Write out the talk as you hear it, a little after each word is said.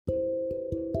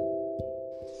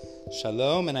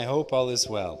Shalom, and I hope all is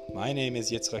well. My name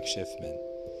is Yitzchak Schiffman.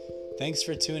 Thanks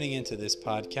for tuning into this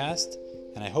podcast,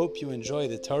 and I hope you enjoy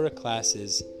the Torah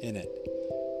classes in it.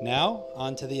 Now,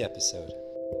 on to the episode.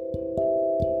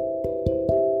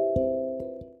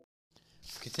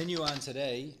 Continue on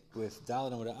today with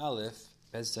Dalet Amud Aleph.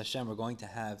 Bez Hashem, we're going to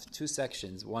have two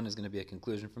sections. One is going to be a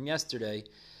conclusion from yesterday,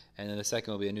 and then the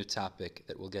second will be a new topic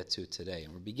that we'll get to today.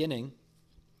 And we're beginning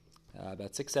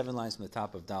about 6-7 lines from the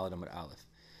top of Dalet Amud Aleph.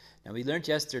 Now, we learned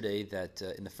yesterday that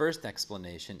in the first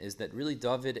explanation is that really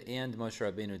Dovid and Moshe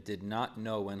Rabbeinu did not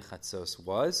know when chatzos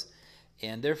was,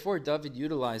 and therefore Dovid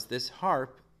utilized this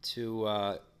harp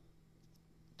to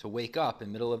wake up in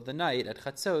the middle of the night at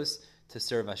chatzos to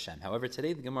serve Hashem. However,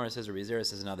 today the Gemara says, or Rizera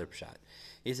says another pshat.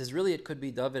 He says, really it could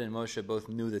be Dovid and Moshe both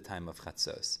knew the time of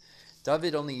chatzos.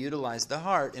 Dovid only utilized the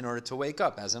harp in order to wake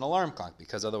up as an alarm clock,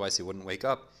 because otherwise he wouldn't wake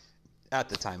up at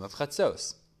the time of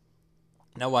chatzos.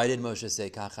 Now, why did Moshe say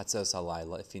chatzos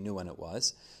halayla if he knew when it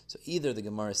was? So either the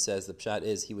Gemara says the pshat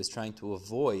is he was trying to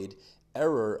avoid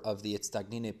error of the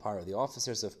Itzdagnine Paro, the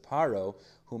officers of Paro,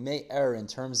 who may err in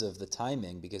terms of the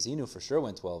timing, because he knew for sure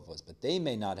when 12 was, but they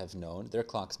may not have known. Their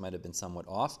clocks might have been somewhat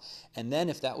off. And then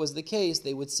if that was the case,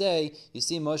 they would say, you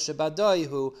see Moshe Badai,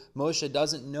 who Moshe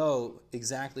doesn't know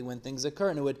exactly when things occur,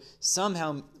 and it would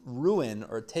somehow ruin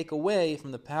or take away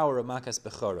from the power of Makas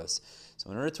Bechoros. So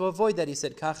in order to avoid that, he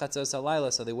said, Ka chatzos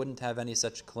halayla, so they wouldn't have any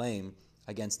such claim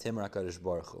against him or HaKadosh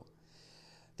Baruch Hu.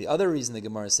 The other reason the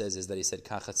Gemara says is that he said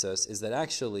Ka chatzos is that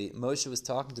actually Moshe was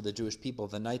talking to the Jewish people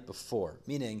the night before,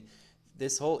 meaning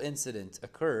this whole incident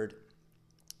occurred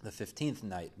the 15th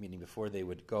night, meaning before they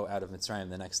would go out of Mitzrayim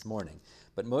the next morning.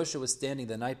 But Moshe was standing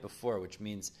the night before, which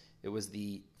means it was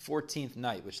the 14th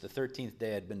night, which the 13th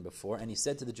day had been before, and he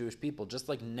said to the Jewish people, just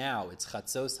like now it's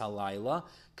chatzos halayla,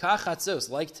 ka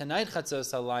chatzos, like tonight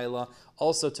chatzos halayla,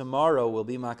 also tomorrow will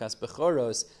be makas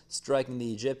bechoros, striking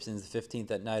the Egyptians the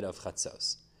 15th at night of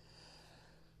chatzos.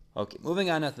 Okay, moving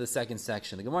on now to the second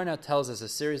section. The Gemara now tells us a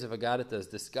series of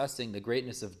agadatas discussing the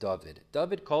greatness of Dovid.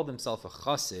 Dovid called himself a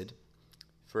chassid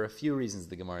for a few reasons,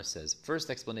 the Gemara says. First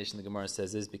explanation the Gemara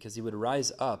says is because he would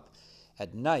rise up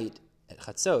at night at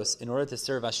chatzos in order to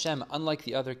serve Hashem, unlike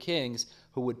the other kings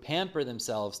who would pamper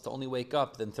themselves to only wake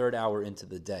up the third hour into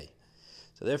the day.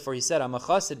 So therefore he said, I'm a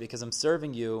chassid because I'm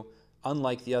serving you,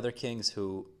 unlike the other kings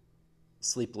who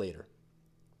sleep later.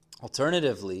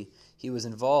 Alternatively, he was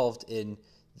involved in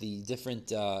the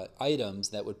different items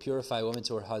that would purify a woman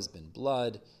to her husband,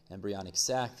 blood, embryonic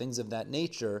sac, things of that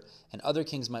nature, and other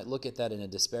kings might look at that in a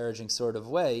disparaging sort of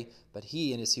way, but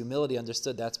he, in his humility,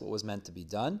 understood that's what was meant to be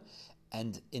done.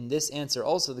 And in this answer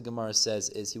also, the Gemara says,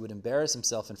 is he would embarrass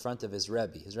himself in front of his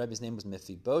Rebbe. His Rebbe's name was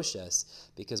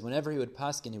Mephibosheth, because whenever he would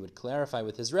paskin, he would clarify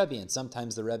with his Rebbe, and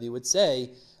sometimes the Rebbe would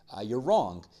say, you're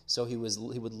wrong. So he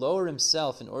would lower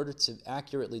himself in order to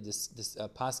accurately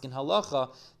paskin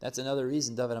halacha. That's another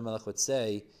reason Dovid HaMelech would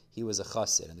say he was a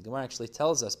chassid. And the Gemara actually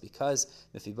tells us because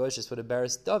Mephibosheth would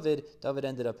embarrass Dovid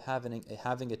ended up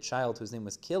having a child whose name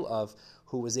was Kilav,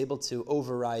 who was able to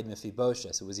override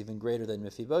Mephibosheth, who was even greater than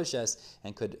Mephibosheth,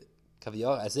 and could,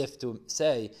 as if to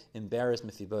say, embarrass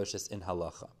Mephibosheth in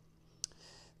halacha.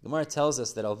 The Gemara tells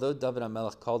us that although Dovid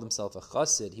HaMelech called himself a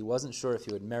chassid, he wasn't sure if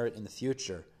he would merit in the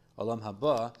future Olam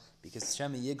Haba, because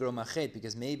Shem Yigro Machet,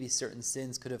 because maybe certain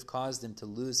sins could have caused him to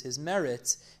lose his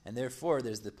merits, and therefore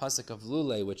there's the pasuk of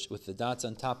Lule, which with the dots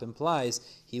on top implies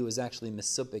he was actually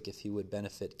misupik if he would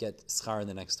get schar in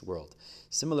the next world.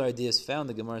 Similar ideas found,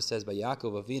 the Gemara says, by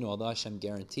Yaakov Avinu, although Hashem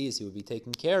guarantees he would be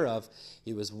taken care of,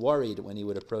 he was worried when he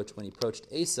approached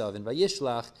Esav in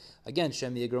Vayishlach, again,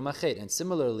 Shem Yigro Machet. And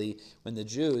similarly, when the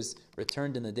Jews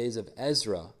returned in the days of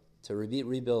Ezra, to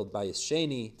rebuild by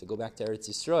Sheni, to go back to Eretz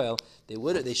Yisrael,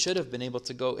 they should have been able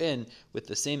to go in with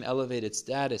the same elevated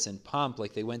status and pomp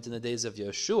like they went in the days of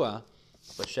Yeshua,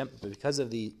 but because of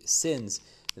the sins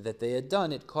that they had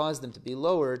done, it caused them to be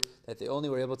lowered, that they only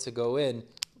were able to go in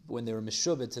when they were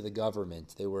meshubed to the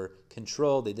government. They were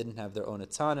controlled, they didn't have their own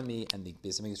autonomy, and the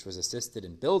Beis Hamikdash was assisted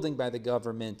in building by the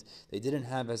government. They didn't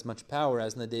have as much power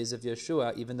as in the days of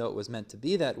Yeshua, even though it was meant to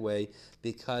be that way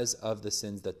because of the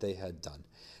sins that they had done.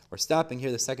 We're stopping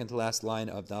here, the second to last line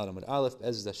of Dalet Amud Aleph.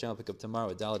 Ezra Hashem will pick up tomorrow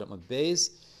with Dalet Amud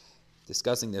Beis,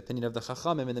 discussing the opinion of the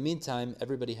Chachamim. In the meantime,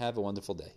 everybody have a wonderful day.